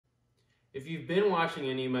If you've been watching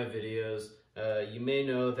any of my videos, you may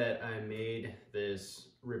know that I made this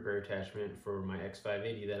ripper attachment for my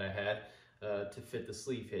X580 that I had to fit the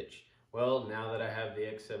sleeve hitch. Well, now that I have the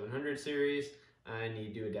X700 series, I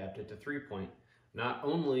need to adapt it to 3-point. Not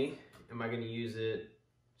only am I going to use it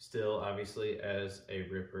still, obviously, as a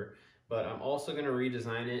ripper, but I'm also going to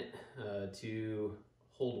redesign it to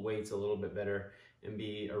hold weights a little bit better and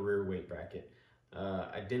be a rear weight bracket.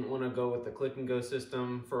 I didn't want to go with the click and go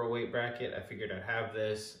system for a weight bracket. I figured I'd have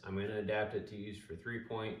this. I'm going to adapt it to use for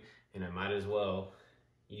 3-point, and I might as well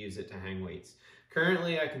use it to hang weights.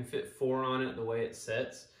 Currently, I can fit 4 on it the way it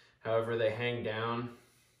sets. However, they hang down,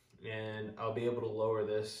 and I'll be able to lower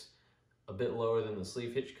this a bit lower than the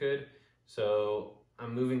sleeve hitch could. So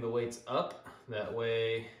I'm moving the weights up. That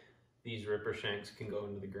way, these ripper shanks can go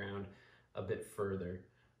into the ground a bit further.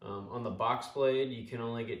 On the box blade, you can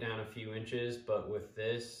only get down a few inches, but with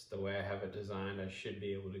this, the way I have it designed, I should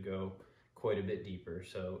be able to go quite a bit deeper.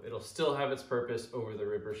 So it'll still have its purpose over the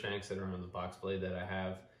ripper shanks that are on the box blade that I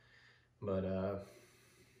have. But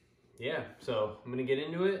yeah, so I'm gonna get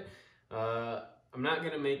into it. I'm not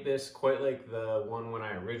gonna make this quite like the one when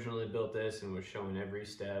I originally built this and was showing every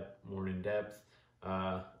step more in depth.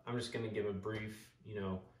 I'm just gonna give a brief,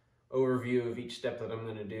 overview of each step that I'm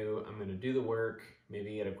gonna do. I'm gonna do the work,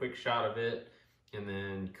 maybe get a quick shot of it, and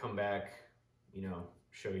then come back,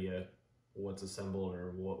 show you what's assembled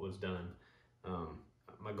or what was done.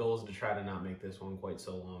 My goal is to try to not make this one quite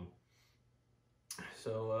so long.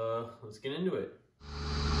 So let's get into it.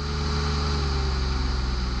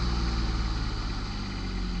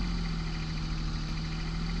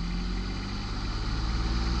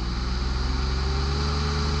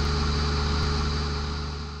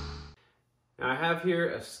 Now I have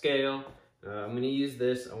here a scale. I'm going to use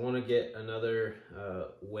this. I want to get another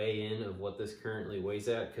weigh in of what this currently weighs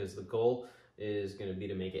at, because the goal is going to be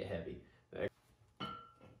to make it heavy.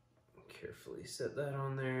 Carefully set that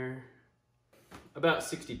on there. About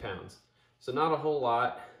 60 pounds. So not a whole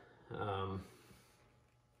lot.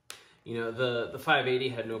 The 580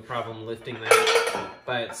 had no problem lifting that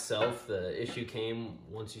by itself. The issue came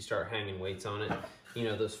once you start hanging weights on it.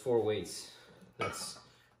 Those 4 weights, that's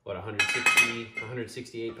what,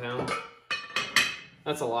 168 pounds?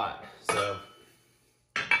 That's a lot. So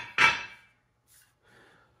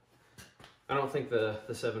I don't think the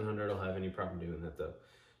 700 will have any problem doing that though.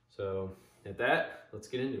 So at that, let's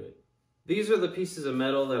get into it. These are the pieces of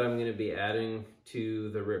metal that I'm going to be adding to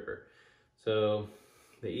the ripper. So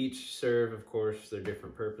they each serve, of course, their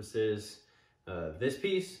different purposes. This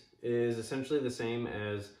piece is essentially the same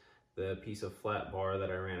as the piece of flat bar that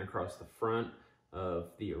I ran across the front of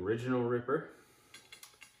the original ripper.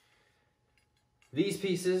 These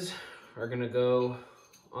pieces are going to go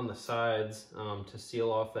on the sides to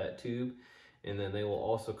seal off that tube, and then they will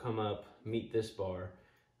also come up, meet this bar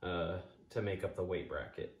to make up the weight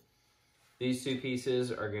bracket. These 2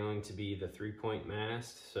 pieces are going to be the 3-point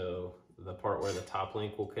mast, so the part where the top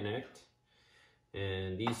link will connect.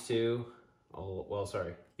 And these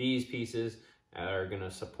pieces are going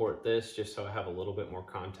to support this, just so I have a little bit more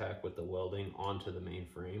contact with the welding onto the main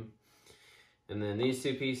frame. And then these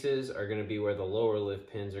 2 pieces are going to be where the lower lift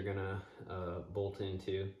pins are going to bolt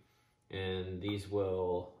into, and these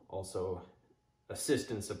will also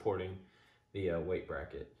assist in supporting the weight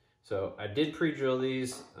bracket. So I did pre-drill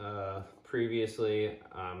these previously.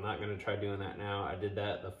 I'm not going to try doing that now. I did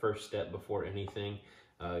that the first step before anything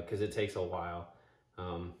because it takes a while.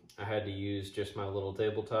 I had to use just my little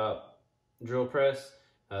tabletop drill press.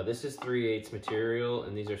 This is 3/8 material,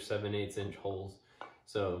 and these are 7/8 inch holes.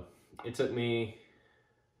 So it took me,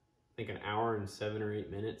 I think, an hour and 7 or 8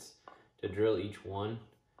 minutes to drill each one,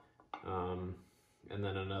 and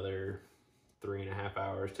then another 3.5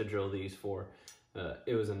 hours to drill these 4.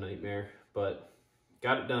 It was a nightmare, but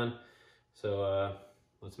got it done. So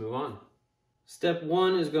let's move on. Step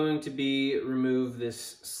 1 is going to be remove this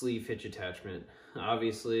sleeve hitch attachment.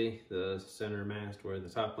 Obviously, the center mast where the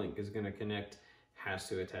top link is going to connect has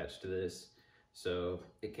to attach to this, so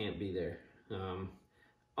it can't be there.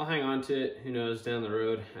 I'll hang on to it. Who knows, down the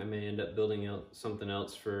road I may end up building out something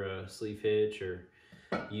else for a sleeve hitch or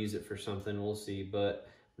use it for something. We'll see, but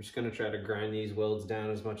I'm just going to try to grind these welds down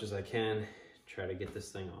as much as I can, try to get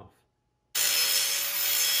this thing off.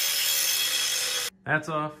 That's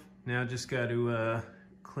off. Now just got to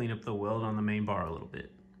clean up the weld on the main bar a little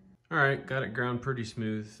bit. All right, got it ground pretty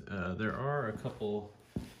smooth. There are a couple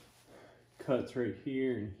cuts right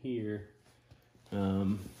here and here,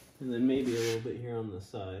 and then maybe a little bit here on the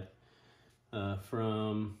side.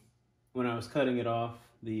 From when I was cutting it off,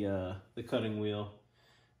 the cutting wheel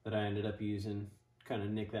that I ended up using kind of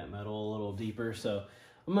nicked that metal a little deeper. So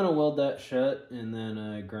I'm gonna weld that shut and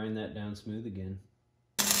then grind that down smooth again.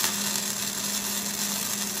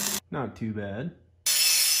 Not too bad.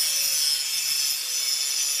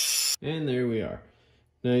 And there we are.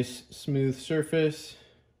 Nice smooth surface.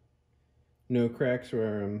 No cracks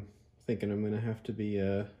where I'm thinking I'm gonna have to be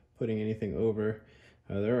putting anything over.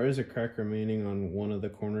 There is a crack remaining on one of the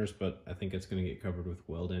corners, but I think it's gonna get covered with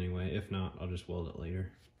weld anyway. If not, I'll just weld it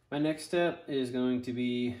later. My next step is going to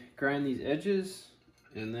be grind these edges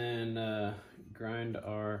and then grind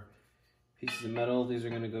our pieces of metal. These are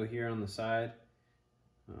gonna go here on the side.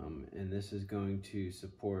 And this is going to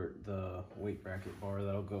support the weight bracket bar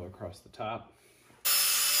that'll go across the top.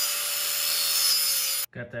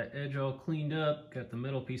 Got that edge all cleaned up, got the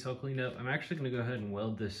metal piece all cleaned up. I'm actually gonna go ahead and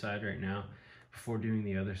weld this side right now before doing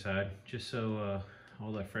the other side, just so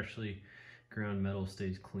all that freshly ground metal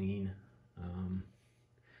stays clean.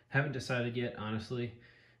 Haven't decided yet, honestly,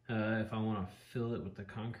 if I wanna fill it with the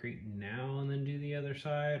concrete now and then do the other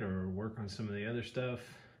side, or work on some of the other stuff.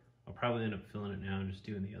 I'll probably end up filling it now and just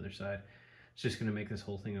doing the other side. It's just gonna make this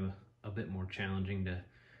whole thing a bit more challenging to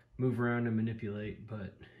move around and manipulate,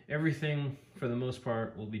 but everything for the most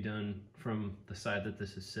part will be done from the side that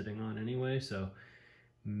this is sitting on anyway, so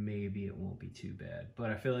maybe it won't be too bad.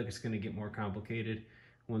 But I feel like it's gonna get more complicated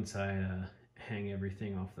once I hang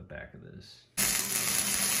everything off the back of this.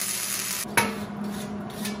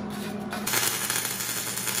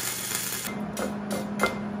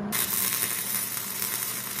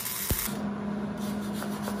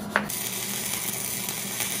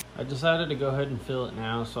 I decided to go ahead and fill it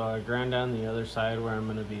now, so I ground down the other side where I'm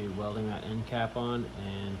going to be welding that end cap on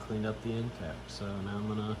and cleaned up the end cap. So now I'm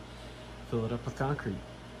going to fill it up with concrete.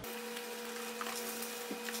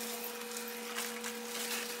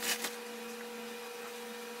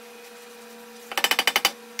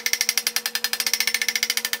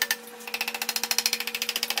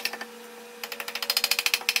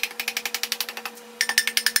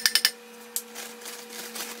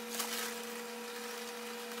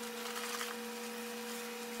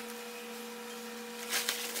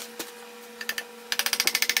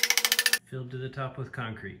 Filled to the top with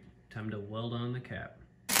concrete. Time to weld on the cap.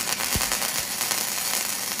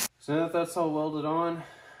 So now that that's all welded on,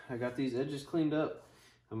 I got these edges cleaned up.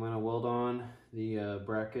 I'm going to weld on the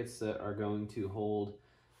brackets that are going to hold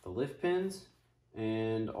the lift pins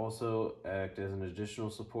and also act as an additional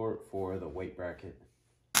support for the weight bracket.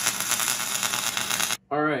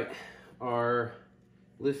 All right, our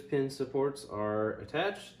lift pin supports are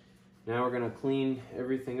attached. Now we're going to clean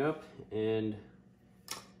everything up and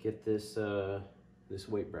get this this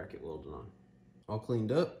weight bracket welded on. All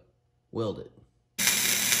cleaned up, weld it.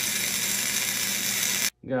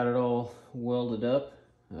 Got it all welded up.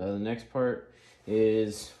 The next part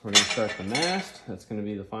is we're gonna start the mast. That's gonna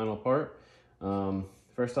be the final part.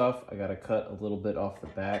 First off, I gotta cut a little bit off the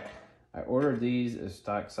back. I ordered these as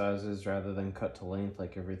stock sizes rather than cut to length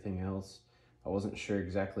like everything else. I wasn't sure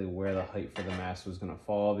exactly where the height for the mast was gonna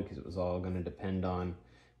fall because it was all gonna depend on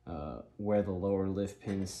where the lower lift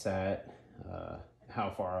pins sat, how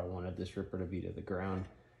far I wanted this ripper to be to the ground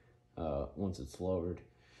once it's lowered.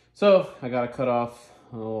 So I got to cut off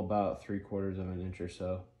about 3/4 of an inch or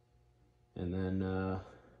so, and then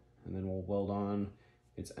we'll weld on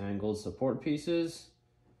its angled support pieces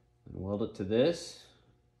and weld it to this.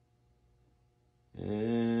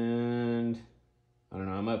 And I don't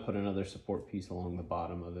know, I might put another support piece along the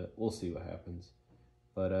bottom of it. We'll see what happens.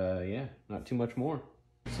 But yeah, not too much more.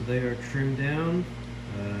 So they are trimmed down.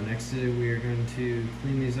 Next we are going to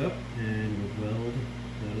clean these up and weld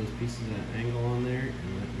those pieces at an angle on there,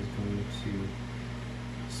 and that is going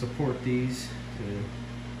to support these to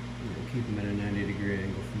keep them at a 90-degree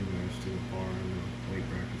angle from the rest of the bar and the weight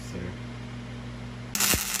brackets there.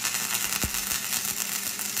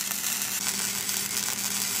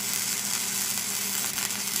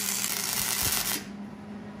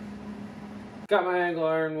 Got my angle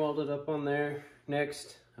iron welded up on there.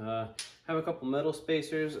 Next, have a couple metal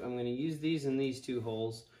spacers. I'm going to use these in these two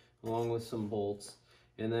holes along with some bolts.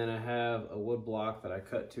 And then I have a wood block that I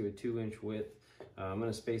cut to a 2-inch width. I'm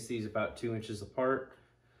going to space these about 2 inches apart.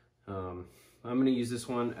 I'm going to use this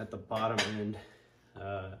one at the bottom end,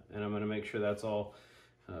 and I'm going to make sure that's all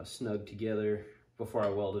snug together before I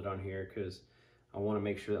weld it on here, because I want to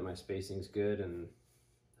make sure that my spacing's good, and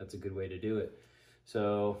that's a good way to do it.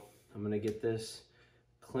 So I'm going to get this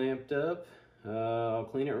clamped up. I'll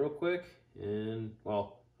clean it real quick, and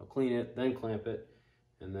well, I'll clean it, then clamp it,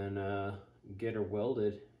 and then get her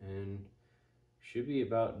welded, and should be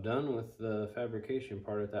about done with the fabrication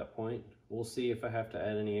part at that point. We'll see if I have to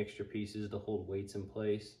add any extra pieces to hold weights in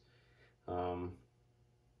place, and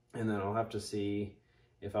then I'll have to see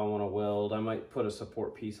if I want to weld, I might put a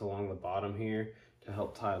support piece along the bottom here to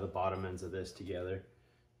help tie the bottom ends of this together.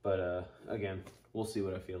 But again, we'll see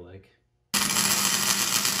what I feel like.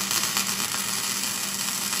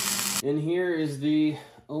 And here is the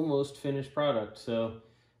almost finished product. So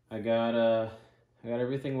I got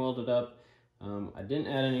everything welded up. I didn't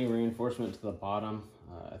add any reinforcement to the bottom.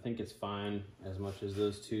 I think it's fine as much as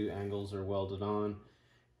those two angles are welded on.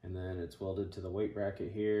 And then it's welded to the weight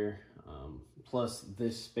bracket here. Plus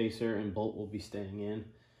this spacer and bolt will be staying in.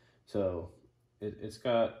 So it's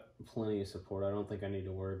got plenty of support. I don't think I need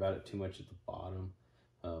to worry about it too much at the bottom.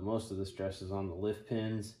 Most of the stress is on the lift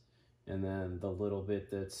pins, and then the little bit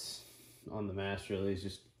that's on the mast really is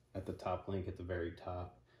just at the top link at the very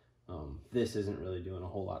top. This isn't really doing a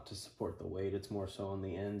whole lot to support the weight. It's more so on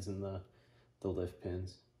the ends and the lift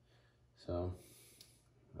pins. So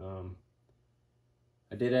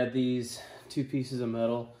I did add these two pieces of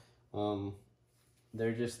metal.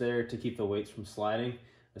 They're just there to keep the weights from sliding.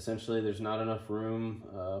 Essentially, there's not enough room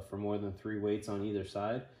for more than 3 weights on either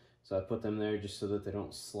side. So I put them there just so that they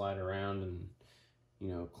don't slide around and, you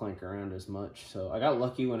know, clank around as much. So I got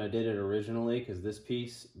lucky when I did it originally, because this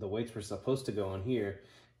piece, the weights were supposed to go on here,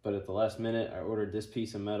 but at the last minute I ordered this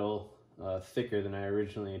piece of metal thicker than I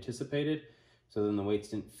originally anticipated. So then the weights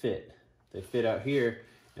didn't fit. They fit out here,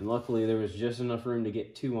 and luckily there was just enough room to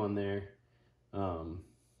get 2 on there.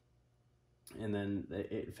 And then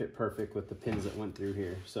it fit perfect with the pins that went through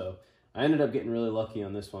here. So I ended up getting really lucky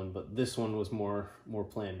on this one, but this one was more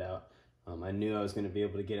planned out. I knew I was going to be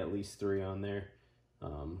able to get at least 3 on there.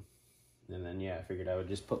 And then, yeah, I figured I would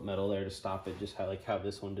just put metal there to stop it, just how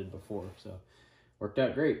this one did before. So worked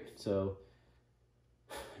out great. So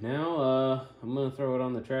now I'm going to throw it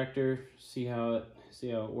on the tractor, see how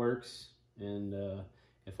it works. And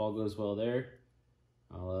if all goes well there,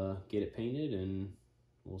 I'll get it painted, and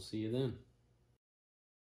we'll see you then.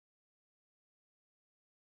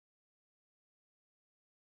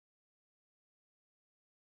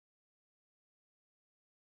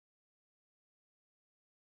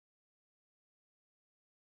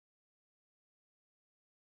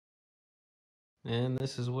 And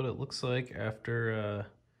this is what it looks like after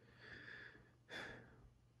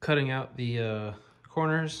cutting out the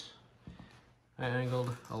corners. I angled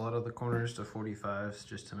a lot of the corners to 45s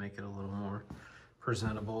just to make it a little more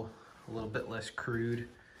presentable, a little bit less crude.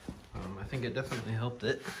 I think it definitely helped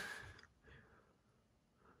it.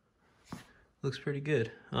 Looks pretty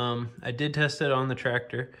good. I did test it on the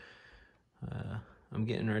tractor. I'm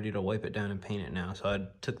getting ready to wipe it down and paint it now. So I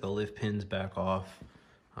took the lift pins back off.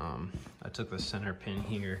 I took the center pin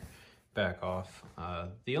here back off.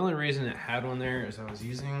 The only reason it had one there is I was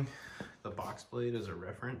using the box blade as a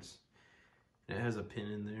reference. And it has a pin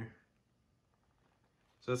in there.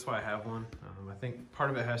 So that's why I have one. I think part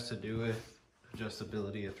of it has to do with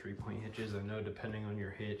adjustability of 3-point hitches. I know depending on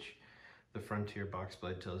your hitch, the frontier box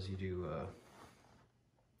blade tells you to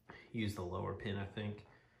use the lower pin, I think.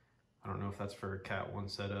 I don't know if that's for Cat 1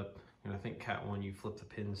 setup. And I think Cat 1, you flip the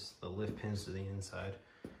pins, the lift pins to the inside.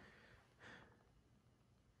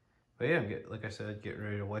 But yeah, like I said, getting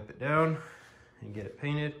ready to wipe it down and get it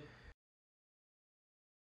painted.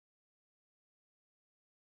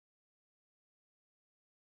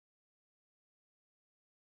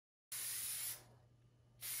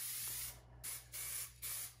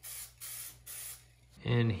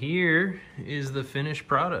 And here is the finished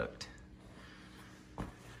product.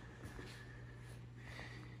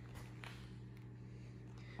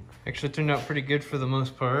 Actually turned out pretty good for the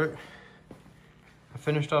most part. I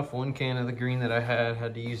finished off 1 can of the green that I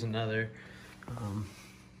had to use another.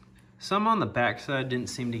 Some on the back side didn't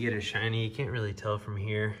seem to get as shiny. You can't really tell from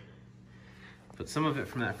here. But some of it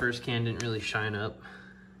from that first can didn't really shine up.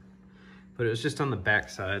 But it was just on the back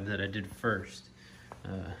side that I did first.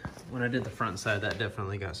 When I did the front side, that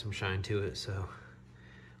definitely got some shine to it. So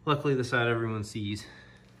luckily the side everyone sees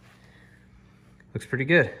looks pretty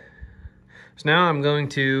good. So now I'm going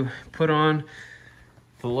to put on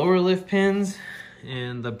the lower lift pins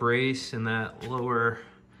and the brace and that lower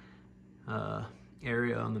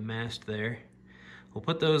area on the mast there. We'll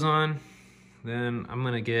put those on. Then I'm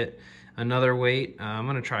gonna get another weight. I'm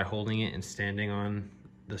gonna try holding it and standing on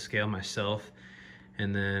the scale myself.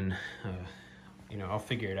 And then, you know, I'll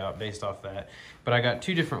figure it out based off that. But I got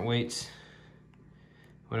 2 different weights.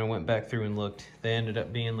 When I went back through and looked, they ended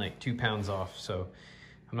up being like 2 pounds off. So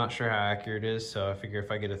I'm not sure how accurate it is. So I figure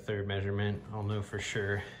if I get a 3rd measurement, I'll know for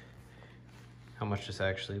sure how much this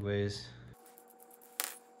actually weighs.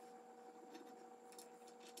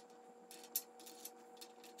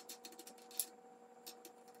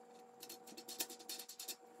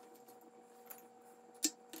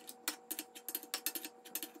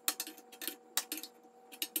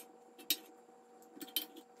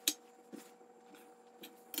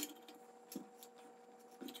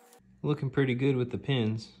 looking pretty good with the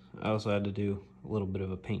pins. I also had to do a little bit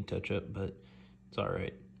of a paint touch up, but it's all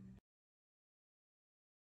right.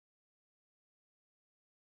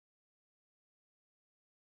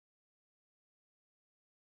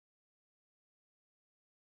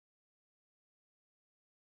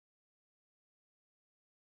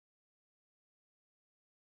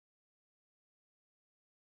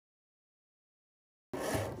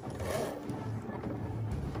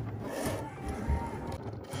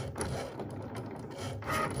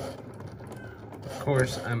 Of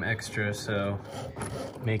course, I'm extra, so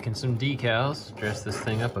making some decals, dress this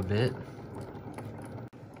thing up a bit.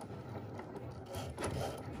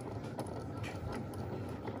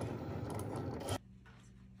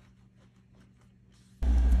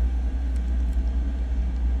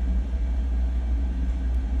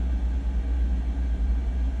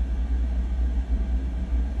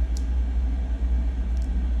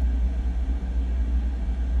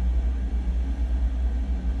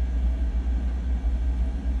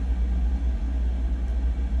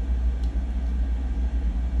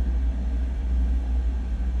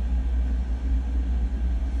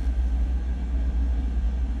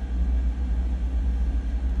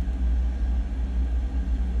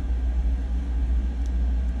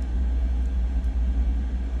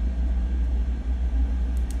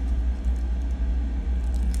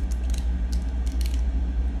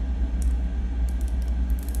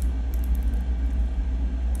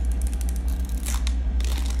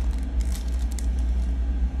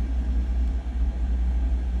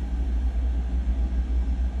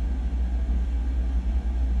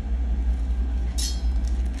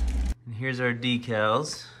 Here's our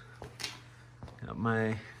decals. Got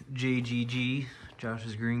my JGG,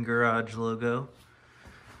 Josh's Green Garage logo.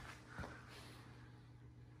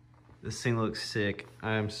 This thing looks sick.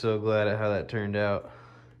 I am so glad at how that turned out.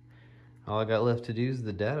 All I got left to do is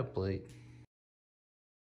the data plate.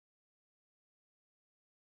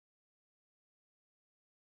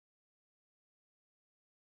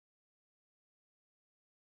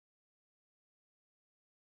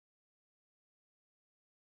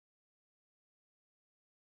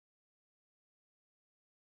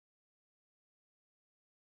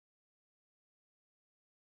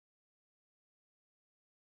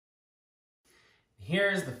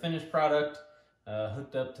 Here's the finished product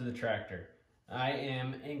hooked up to the tractor. I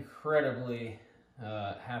am incredibly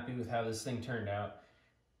happy with how this thing turned out.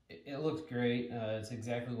 It looks great. It's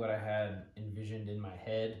exactly what I had envisioned in my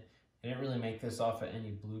head. I didn't really make this off of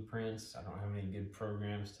any blueprints. I don't have any good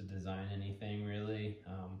programs to design anything really.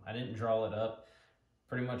 I didn't draw it up.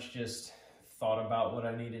 Pretty much just thought about what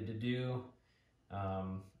I needed to do.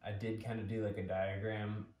 I did kind of do like a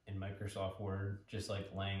diagram in Microsoft Word, just like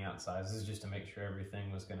laying out sizes just to make sure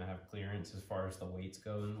everything was going to have clearance as far as the weights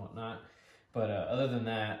go and whatnot. But other than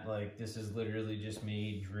that, like this is literally just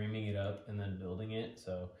me dreaming it up and then building it.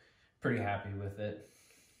 So pretty happy with it.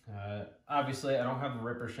 Obviously I don't have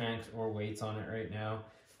ripper shanks or weights on it right now,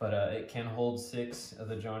 but it can hold 6 of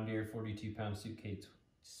the John Deere 42-pound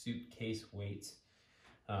suitcase weights.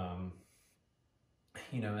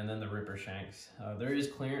 You know, and then the ripper shanks. There is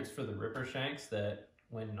clearance for the ripper shanks that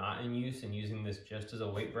when not in use and using this just as a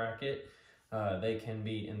weight bracket, they can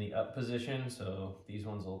be in the up position. So these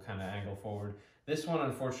ones will kind of angle forward. This one,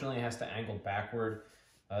 unfortunately, has to angle backward.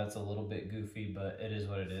 It's a little bit goofy, but it is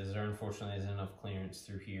what it is. There unfortunately isn't enough clearance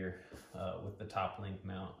through here with the top link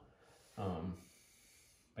mount.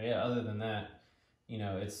 But yeah, other than that, you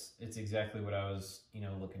know, it's exactly what I was, you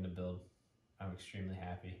know, looking to build. I'm extremely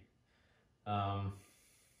happy.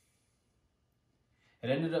 It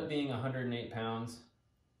ended up being 108 pounds.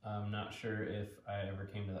 I'm not sure if I ever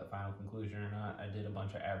came to that final conclusion or not. I did a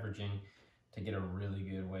bunch of averaging to get a really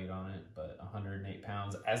good weight on it, but 108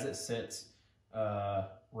 pounds as it sits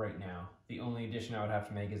right now. The only addition I would have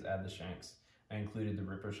to make is add the shanks. I included the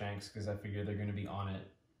ripper shanks because I figure they're going to be on it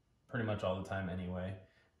pretty much all the time anyway.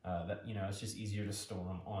 That, you know, it's just easier to store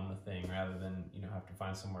them on the thing rather than, you know, have to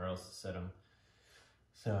find somewhere else to set them.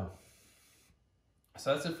 So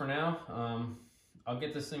that's it for now. I'll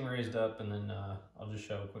get this thing raised up and then I'll just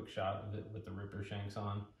show a quick shot of it with the ripper shanks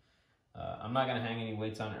on. I'm not gonna hang any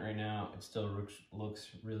weights on it right now. It still looks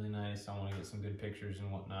really nice. I wanna get some good pictures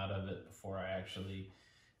and whatnot of it before I actually,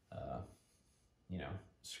 you know,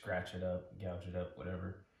 scratch it up, gouge it up,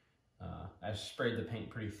 whatever. I sprayed the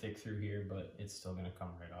paint pretty thick through here, but it's still gonna come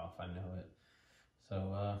right off, I know it.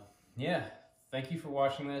 So yeah, thank you for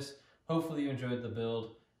watching this. Hopefully you enjoyed the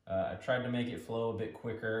build. I tried to make it flow a bit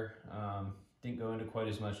quicker. Didn't go into quite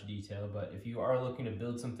as much detail, but if you are looking to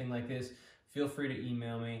build something like this, feel free to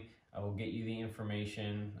email me. I will get you the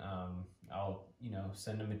information. I'll, you know,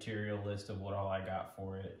 send a material list of what all I got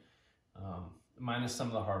for it. minus some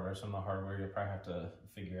of the hardware. Some of the hardware you'll probably have to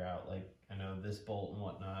figure out. Like, I know this bolt and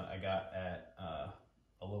whatnot I got at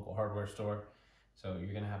a local hardware store. So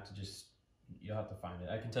you're gonna have to you'll have to find it.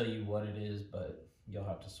 I can tell you what it is, but you'll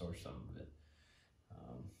have to source some of it.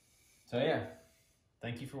 So yeah,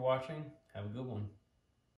 thank you for watching. Have a good one.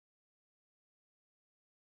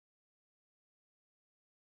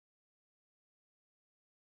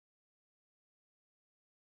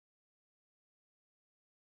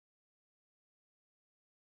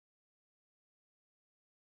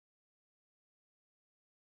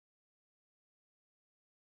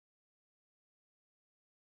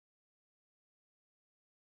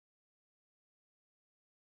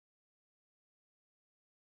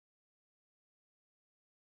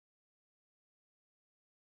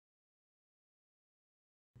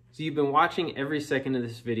 So you've been watching every second of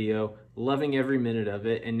this video, loving every minute of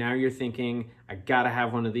it, and now you're thinking, I gotta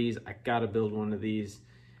have one of these, I gotta build one of these.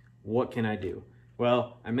 What can I do?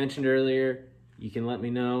 Well, I mentioned earlier, you can let me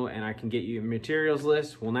know and I can get you a materials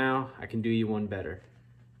list. Well, now I can do you one better.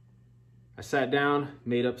 I sat down,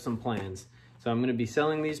 made up some plans. So I'm gonna be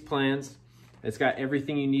selling these plans. It's got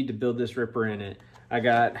everything you need to build this ripper in it. I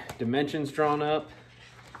got dimensions drawn up.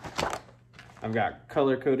 I've got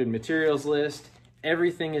color-coded materials list.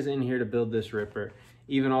 Everything is in here to build this ripper.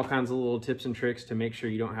 Even all kinds of little tips and tricks to make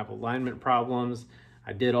sure you don't have alignment problems.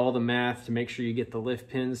 I did all the math to make sure you get the lift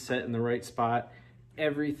pins set in the right spot.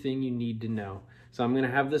 Everything you need to know. So I'm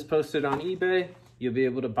gonna have this posted on eBay. You'll be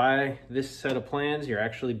able to buy this set of plans. You're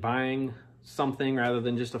actually buying something rather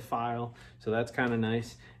than just a file. So that's kind of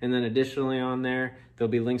nice. And then additionally on there,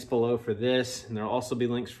 there'll be links below for this. And there'll also be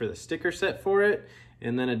links for the sticker set for it.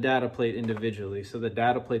 And then a data plate individually. So the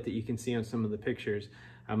data plate that you can see on some of the pictures,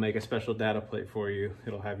 I'll make a special data plate for you.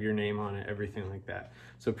 It'll have your name on it, everything like that.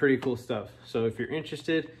 So pretty cool stuff. So if you're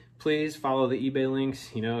interested, please follow the eBay links.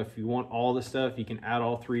 You know, if you want all the stuff, you can add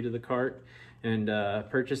all 3 to the cart and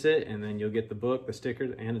purchase it, and then you'll get the book, the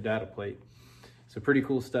stickers, and a data plate. So pretty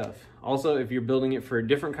cool stuff. Also, if you're building it for a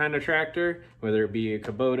different kind of tractor, whether it be a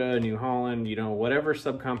Kubota, a New Holland, you know, whatever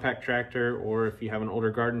subcompact tractor, or if you have an older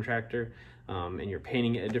garden tractor, and you're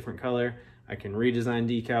painting it a different color, I can redesign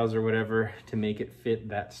decals or whatever to make it fit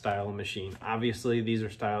that style of machine. Obviously, these are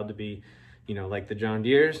styled to be, you know, like the John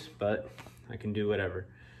Deere's, but I can do whatever.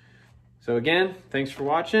 So again, thanks for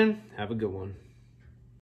watching. Have a good one.